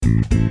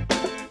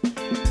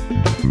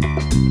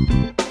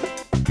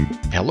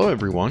Hello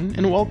everyone,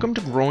 and welcome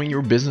to Growing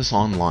Your Business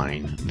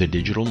Online, the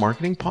digital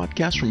marketing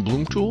podcast from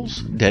Bloom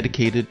Tools,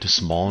 dedicated to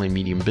small and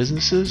medium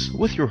businesses,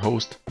 with your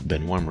host,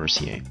 Benoit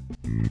Mercier.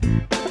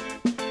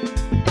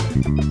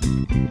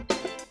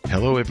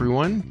 Hello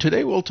everyone,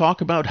 today we'll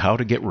talk about how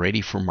to get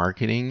ready for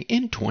marketing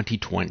in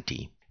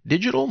 2020.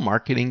 Digital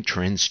marketing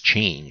trends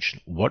change.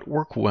 What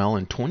worked well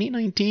in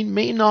 2019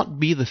 may not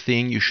be the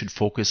thing you should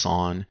focus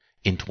on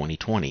in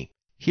 2020.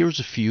 Here's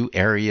a few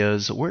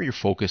areas where your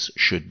focus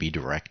should be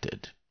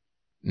directed.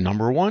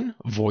 Number 1,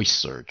 voice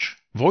search.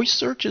 Voice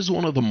search is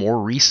one of the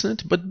more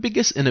recent but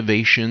biggest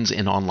innovations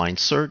in online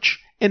search,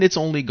 and it's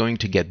only going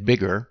to get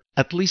bigger.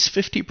 At least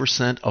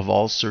 50% of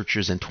all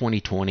searches in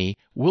 2020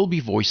 will be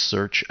voice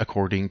search,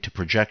 according to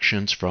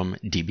projections from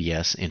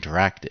DBS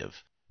Interactive.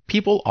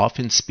 People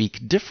often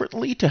speak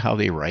differently to how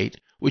they write,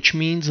 which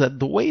means that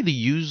the way the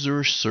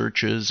user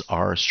searches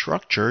are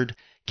structured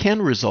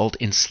can result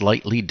in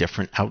slightly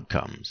different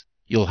outcomes.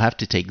 You'll have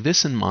to take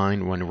this in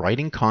mind when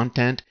writing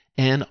content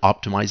and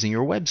optimizing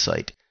your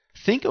website.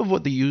 Think of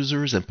what the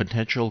users and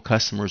potential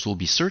customers will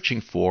be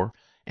searching for,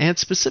 and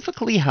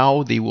specifically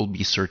how they will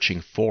be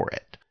searching for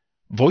it.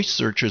 Voice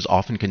searches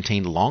often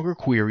contain longer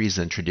queries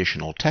than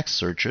traditional text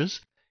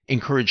searches,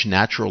 encourage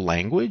natural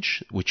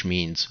language, which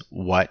means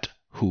what,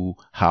 who,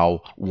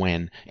 how,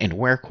 when, and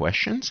where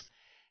questions,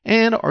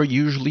 and are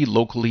usually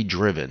locally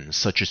driven,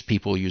 such as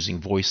people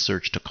using voice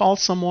search to call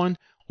someone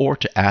or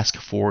to ask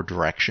for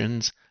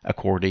directions,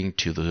 according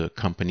to the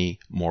company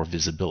More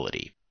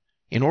Visibility.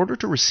 In order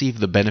to receive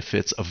the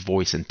benefits of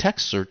voice and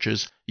text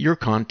searches, your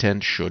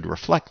content should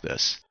reflect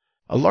this.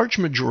 A large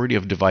majority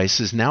of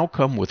devices now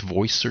come with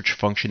voice search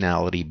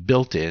functionality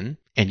built in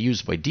and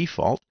used by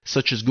default,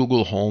 such as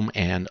Google Home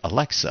and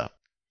Alexa.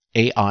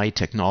 AI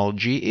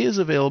technology is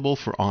available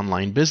for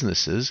online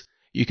businesses.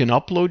 You can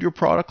upload your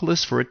product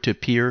list for it to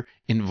appear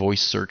in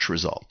voice search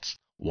results.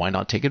 Why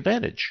not take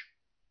advantage?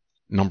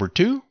 Number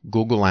 2,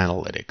 Google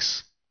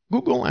Analytics.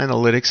 Google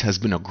Analytics has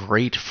been a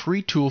great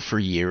free tool for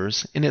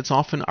years, and it's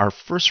often our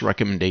first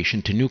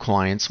recommendation to new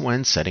clients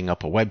when setting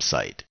up a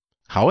website.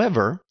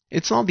 However,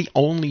 it's not the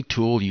only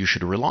tool you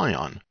should rely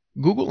on.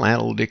 Google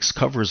Analytics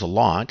covers a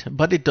lot,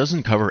 but it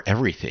doesn't cover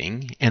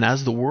everything, and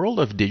as the world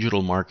of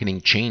digital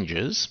marketing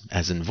changes,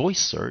 as in voice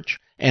search,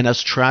 and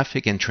as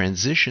traffic and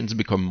transitions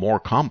become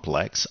more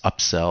complex,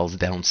 upsells,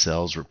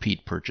 downsells,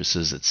 repeat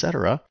purchases,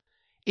 etc.,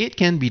 it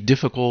can be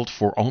difficult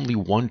for only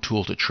one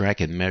tool to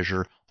track and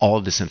measure all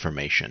of this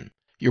information.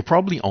 You're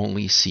probably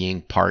only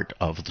seeing part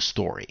of the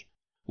story.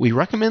 We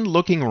recommend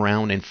looking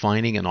around and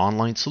finding an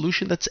online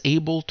solution that's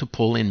able to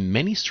pull in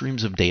many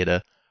streams of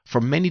data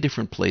from many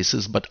different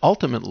places, but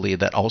ultimately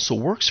that also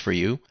works for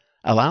you,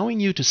 allowing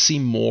you to see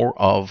more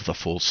of the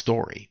full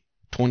story.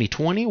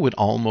 2020 would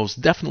almost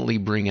definitely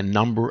bring a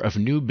number of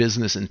new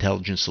business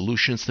intelligence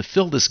solutions to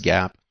fill this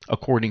gap,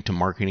 according to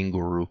marketing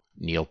guru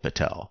Neil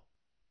Patel.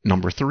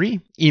 Number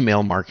 3,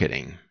 email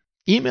marketing.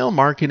 Email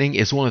marketing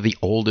is one of the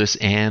oldest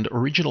and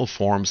original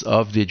forms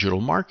of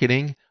digital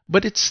marketing,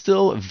 but it's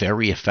still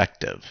very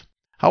effective.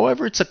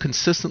 However, it's a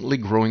consistently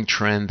growing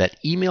trend that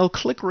email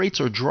click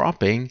rates are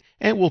dropping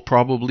and will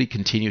probably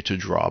continue to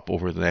drop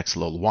over the next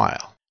little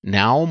while.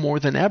 Now, more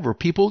than ever,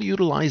 people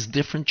utilize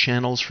different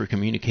channels for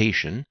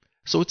communication,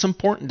 so it's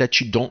important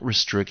that you don't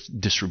restrict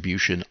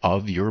distribution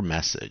of your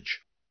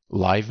message.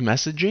 Live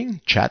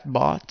messaging,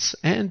 chatbots,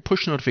 and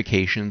push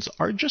notifications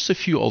are just a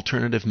few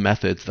alternative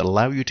methods that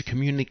allow you to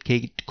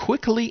communicate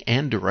quickly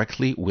and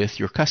directly with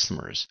your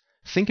customers.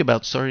 Think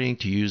about starting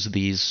to use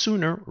these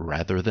sooner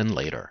rather than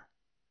later.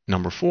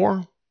 Number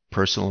 4,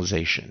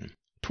 personalization.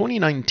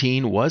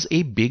 2019 was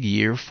a big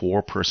year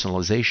for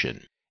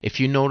personalization. If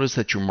you notice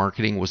that your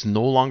marketing was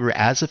no longer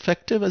as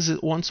effective as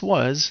it once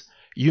was,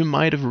 you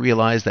might have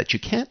realized that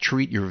you can't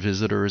treat your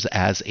visitors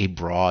as a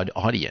broad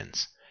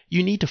audience.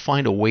 You need to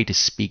find a way to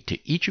speak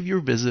to each of your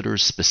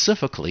visitors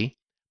specifically,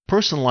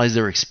 personalize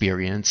their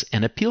experience,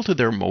 and appeal to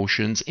their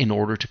emotions in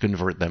order to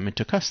convert them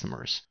into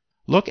customers.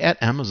 Look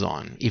at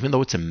Amazon. Even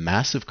though it's a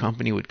massive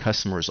company with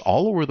customers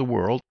all over the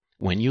world,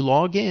 when you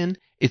log in,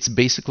 it's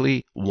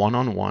basically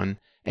one-on-one,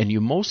 and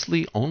you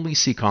mostly only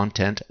see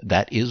content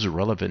that is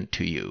relevant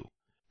to you.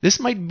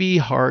 This might be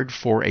hard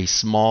for a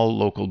small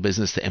local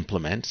business to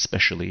implement,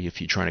 especially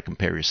if you're trying to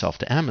compare yourself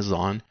to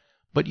Amazon,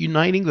 but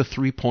uniting the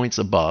 3 points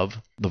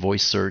above, the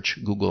voice search,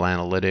 Google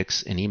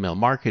Analytics, and email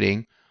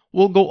marketing,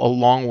 will go a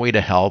long way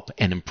to help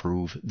and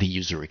improve the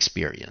user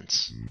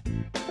experience.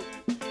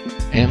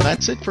 And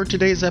that's it for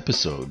today's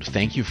episode.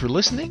 Thank you for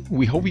listening.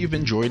 We hope you've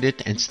enjoyed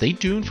it, and stay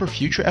tuned for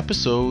future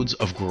episodes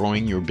of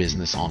Growing Your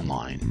Business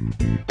Online.